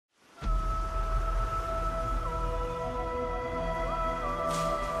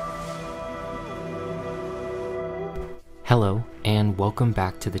Hello, and welcome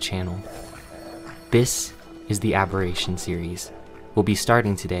back to the channel. This is the Aberration series. We'll be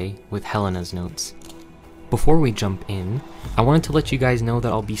starting today with Helena's notes. Before we jump in, I wanted to let you guys know that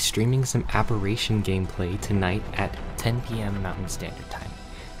I'll be streaming some Aberration gameplay tonight at 10 PM Mountain Standard Time.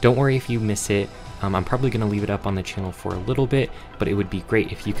 Don't worry if you miss it. I'm probably going to leave it up on the channel for a little bit, but it would be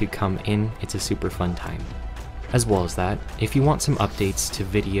great if you could come in. It's a super fun time. As well as that, if you want some updates to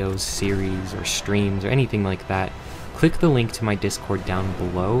videos, series, or streams, or anything like that, click the link to my Discord down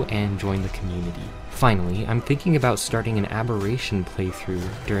below and join the community. Finally, I'm thinking about starting an Aberration playthrough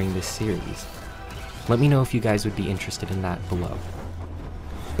during this series. Let me know if you guys would be interested in that below.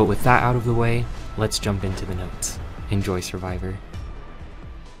 But with that out of the way, let's jump into the notes. Enjoy, Survivor.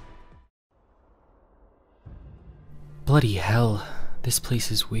 Bloody hell, this place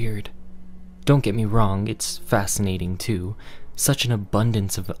is weird. Don't get me wrong, it's fascinating too. Such an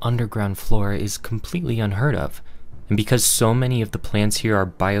abundance of underground flora is completely unheard of. And because so many of the plants here are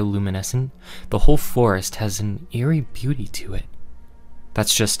bioluminescent, the whole forest has an eerie beauty to it.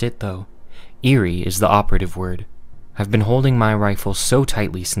 That's just it though. Eerie is the operative word. I've been holding my rifle so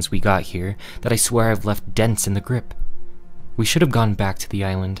tightly since we got here that I swear I've left dents in the grip. We should have gone back to the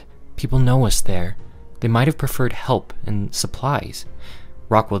island. People know us there. They might have preferred help and supplies.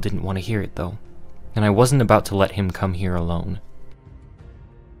 Rockwell didn't want to hear it though, and I wasn't about to let him come here alone.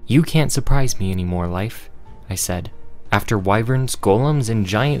 You can't surprise me anymore, life, I said. After wyverns, golems, and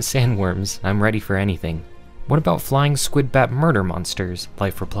giant sandworms, I'm ready for anything. What about flying squid-bat murder monsters?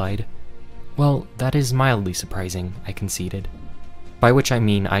 Life replied. Well, that is mildly surprising, I conceded. By which I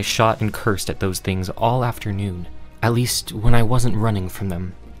mean I shot and cursed at those things all afternoon, at least when I wasn't running from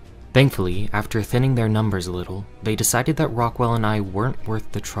them. Thankfully, after thinning their numbers a little, they decided that Rockwell and I weren't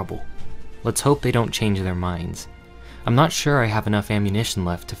worth the trouble. Let's hope they don't change their minds. I'm not sure I have enough ammunition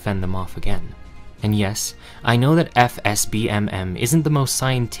left to fend them off again. And yes, I know that FSBMM isn't the most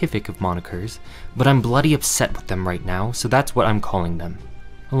scientific of monikers, but I'm bloody upset with them right now, so that's what I'm calling them,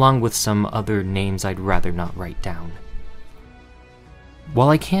 along with some other names I'd rather not write down. While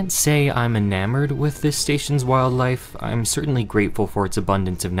I can't say I'm enamored with this station's wildlife, I'm certainly grateful for its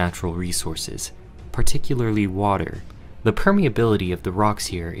abundance of natural resources, particularly water. The permeability of the rocks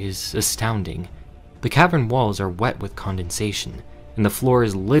here is astounding. The cavern walls are wet with condensation, and the floor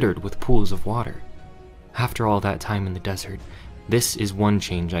is littered with pools of water. After all that time in the desert, this is one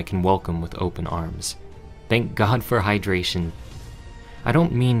change I can welcome with open arms. Thank God for hydration. I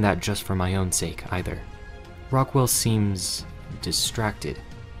don't mean that just for my own sake, either. Rockwell seems distracted.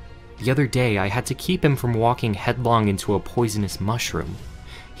 The other day, I had to keep him from walking headlong into a poisonous mushroom.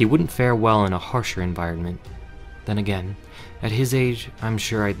 He wouldn't fare well in a harsher environment. Then again, at his age, I'm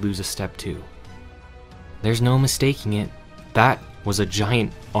sure I'd lose a step too. There's no mistaking it. That was a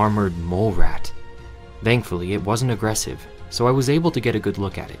giant armored mole rat. Thankfully, it wasn't aggressive, so I was able to get a good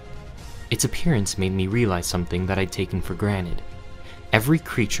look at it. Its appearance made me realize something that I'd taken for granted. Every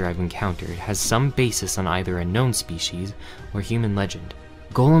creature I've encountered has some basis on either a known species or human legend.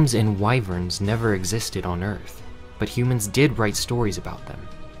 Golems and wyverns never existed on Earth, but humans did write stories about them.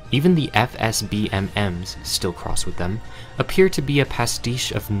 Even the FSBMMs, still cross with them, appear to be a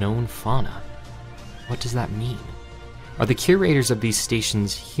pastiche of known fauna. What does that mean? Are the curators of these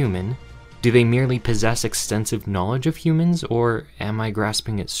stations human? Do they merely possess extensive knowledge of humans, or am I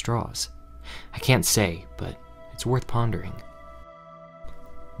grasping at straws? I can't say, but it's worth pondering.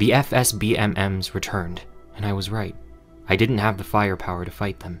 The FSBMMs returned, and I was right. I didn't have the firepower to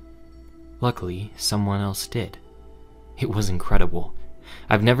fight them. Luckily, someone else did. It was incredible.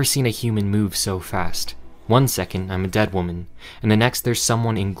 I've never seen a human move so fast. 1 second, I'm a dead woman, and the next there's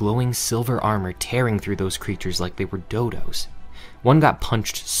someone in glowing silver armor tearing through those creatures like they were dodos. One got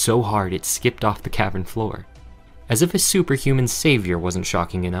punched so hard it skipped off the cavern floor. As if a superhuman savior wasn't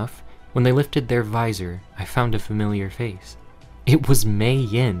shocking enough, when they lifted their visor, I found a familiar face. It was Mei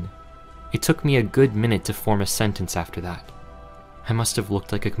Yin. It took me a good minute to form a sentence after that. I must have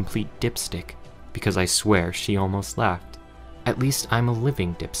looked like a complete dipstick, because I swear she almost laughed. At least I'm a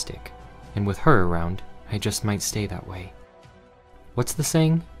living dipstick, and with her around, I just might stay that way. What's the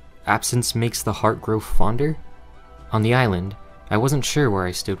saying? Absence makes the heart grow fonder? On the island, I wasn't sure where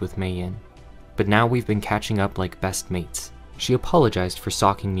I stood with Mei Yin, but now we've been catching up like best mates. She apologized for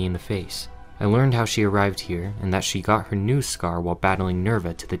socking me in the face. I learned how she arrived here, and that she got her new scar while battling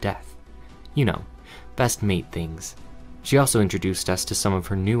Nerva to the death. You know, best mate things. She also introduced us to some of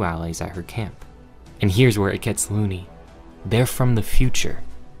her new allies at her camp. And here's where it gets loony. They're from the future.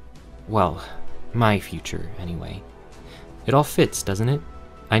 Well, my future, anyway. It all fits, doesn't it?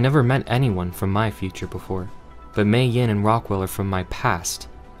 I never met anyone from my future before, but Mei Yin and Rockwell are from my past,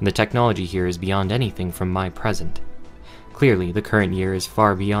 and the technology here is beyond anything from my present. Clearly, the current year is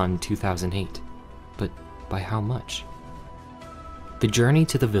far beyond 2008. But by how much? The journey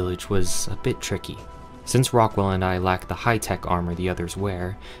to the village was a bit tricky. Since Rockwell and I lacked the high-tech armor the others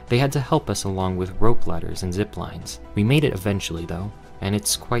wear, they had to help us along with rope ladders and zip lines. We made it eventually though, and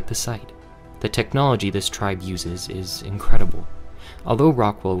it's quite the sight. The technology this tribe uses is incredible, although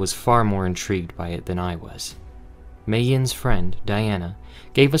Rockwell was far more intrigued by it than I was. Mei Yin's friend, Diana,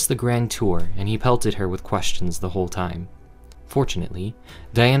 gave us the grand tour and he pelted her with questions the whole time. Fortunately,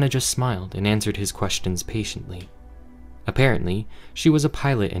 Diana just smiled and answered his questions patiently. Apparently, she was a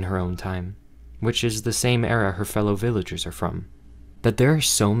pilot in her own time, which is the same era her fellow villagers are from. That there are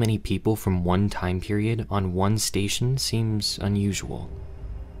so many people from one time period on one station seems unusual.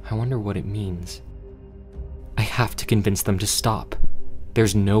 I wonder what it means. I have to convince them to stop.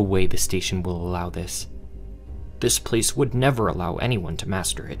 There's no way the station will allow this. This place would never allow anyone to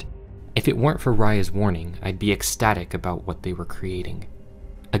master it. If it weren't for Raya's warning, I'd be ecstatic about what they were creating.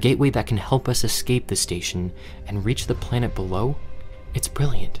 A gateway that can help us escape the station and reach the planet below? It's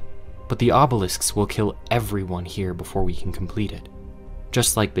brilliant. But the obelisks will kill everyone here before we can complete it.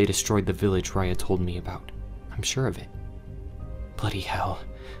 Just like they destroyed the village Raya told me about. I'm sure of it. Bloody hell.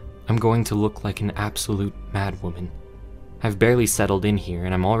 I'm going to look like an absolute madwoman. I've barely settled in here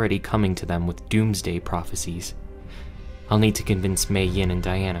and I'm already coming to them with doomsday prophecies. I'll need to convince Mei Yin and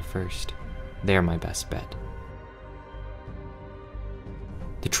Diana first. They're my best bet.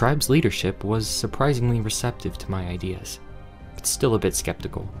 The tribe's leadership was surprisingly receptive to my ideas, but still a bit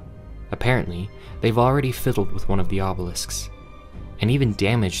skeptical. Apparently, they've already fiddled with one of the obelisks, and even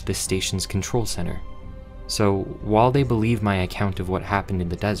damaged this station's control center. So, while they believe my account of what happened in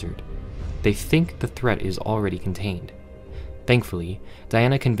the desert, they think the threat is already contained. Thankfully,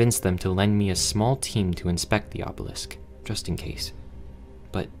 Diana convinced them to lend me a small team to inspect the obelisk, just in case.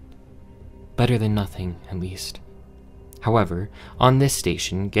 But better than nothing, at least. However, on this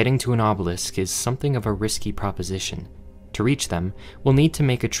station, getting to an obelisk is something of a risky proposition. To reach them, we'll need to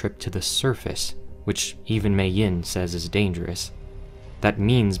make a trip to the surface, which even Mei Yin says is dangerous. That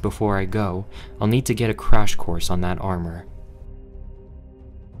means before I go, I'll need to get a crash course on that armor.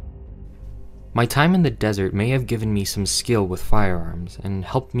 My time in the desert may have given me some skill with firearms and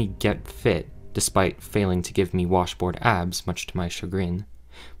helped me get fit, despite failing to give me washboard abs, much to my chagrin.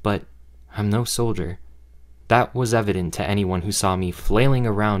 But I'm no soldier. That was evident to anyone who saw me flailing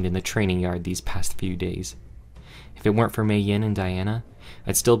around in the training yard these past few days. If it weren't for Mei Yin and Diana,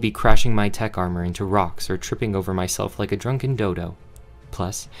 I'd still be crashing my tech armor into rocks or tripping over myself like a drunken dodo.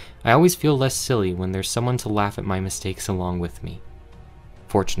 Plus, I always feel less silly when there's someone to laugh at my mistakes along with me.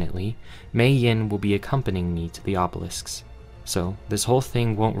 Fortunately, Mei Yin will be accompanying me to the obelisks, so this whole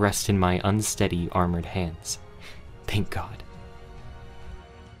thing won't rest in my unsteady armored hands. Thank God.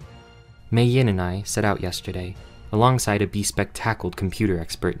 Mei Yin and I set out yesterday, alongside a bespectacled computer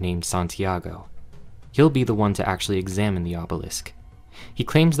expert named Santiago. He'll be the one to actually examine the obelisk. He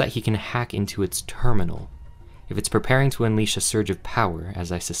claims that he can hack into its terminal. If it's preparing to unleash a surge of power,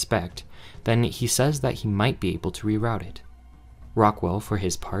 as I suspect, then he says that he might be able to reroute it. Rockwell, for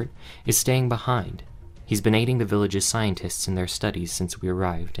his part, is staying behind. He's been aiding the village's scientists in their studies since we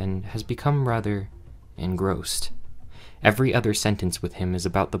arrived, and has become rather engrossed. Every other sentence with him is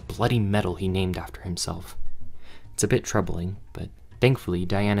about the bloody metal he named after himself. It's a bit troubling, but thankfully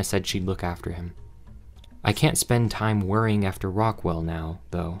Diana said she'd look after him. I can't spend time worrying after Rockwell now,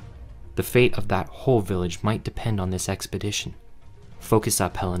 though. The fate of that whole village might depend on this expedition. Focus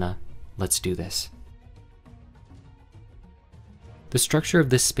up, Helena. Let's do this. The structure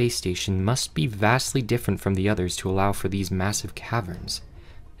of this space station must be vastly different from the others to allow for these massive caverns.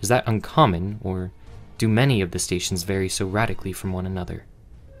 Is that uncommon, or do many of the stations vary so radically from one another?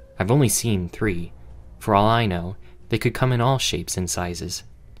 I've only seen 3. For all I know, they could come in all shapes and sizes.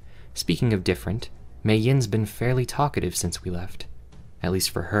 Speaking of different, Mei Yin's been fairly talkative since we left. At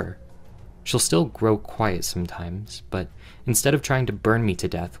least for her. She'll still grow quiet sometimes, but instead of trying to burn me to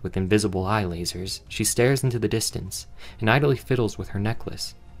death with invisible eye lasers, she stares into the distance and idly fiddles with her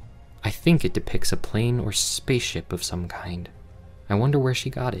necklace. I think it depicts a plane or spaceship of some kind. I wonder where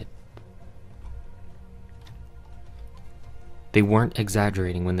she got it. They weren't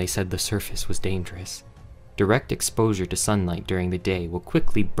exaggerating when they said the surface was dangerous. Direct exposure to sunlight during the day will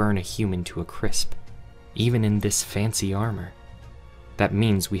quickly burn a human to a crisp, even in this fancy armor. That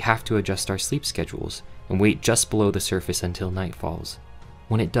means we have to adjust our sleep schedules and wait just below the surface until night falls.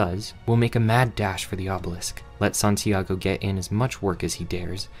 When it does, we'll make a mad dash for the obelisk, let Santiago get in as much work as he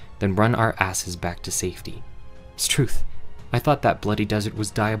dares, then run our asses back to safety. It's truth, I thought that bloody desert was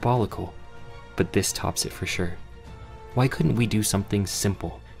diabolical, but this tops it for sure. Why couldn't we do something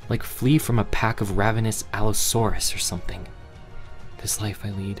simple, like flee from a pack of ravenous Allosaurus or something. This life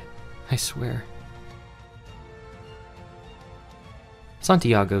I lead, I swear.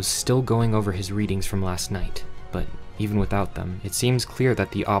 Santiago's still going over his readings from last night, but even without them, it seems clear that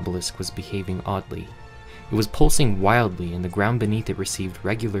the obelisk was behaving oddly. It was pulsing wildly and the ground beneath it received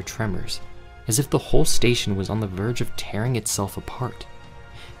regular tremors, as if the whole station was on the verge of tearing itself apart.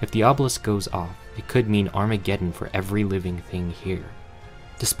 If the obelisk goes off, it could mean Armageddon for every living thing here.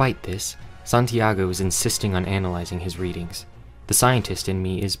 Despite this, Santiago is insisting on analyzing his readings. The scientist in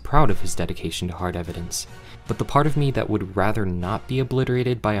me is proud of his dedication to hard evidence, but the part of me that would rather not be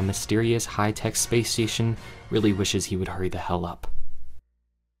obliterated by a mysterious high-tech space station really wishes he would hurry the hell up.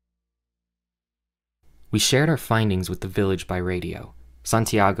 We shared our findings with the village by radio.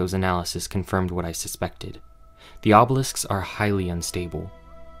 Santiago's analysis confirmed what I suspected. The obelisks are highly unstable.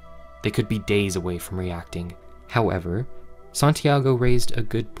 They could be days away from reacting. However, Santiago raised a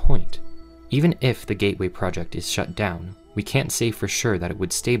good point. Even if the Gateway project is shut down, we can't say for sure that it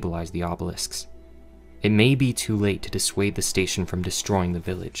would stabilize the obelisks. It may be too late to dissuade the station from destroying the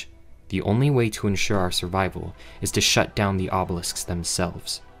village. The only way to ensure our survival is to shut down the obelisks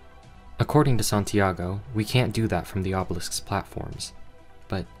themselves. According to Santiago, we can't do that from the obelisk's platforms,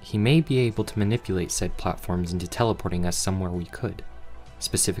 but he may be able to manipulate said platforms into teleporting us somewhere we could,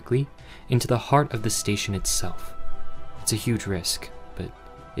 specifically into the heart of the station itself. It's a huge risk, but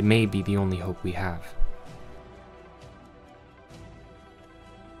it may be the only hope we have.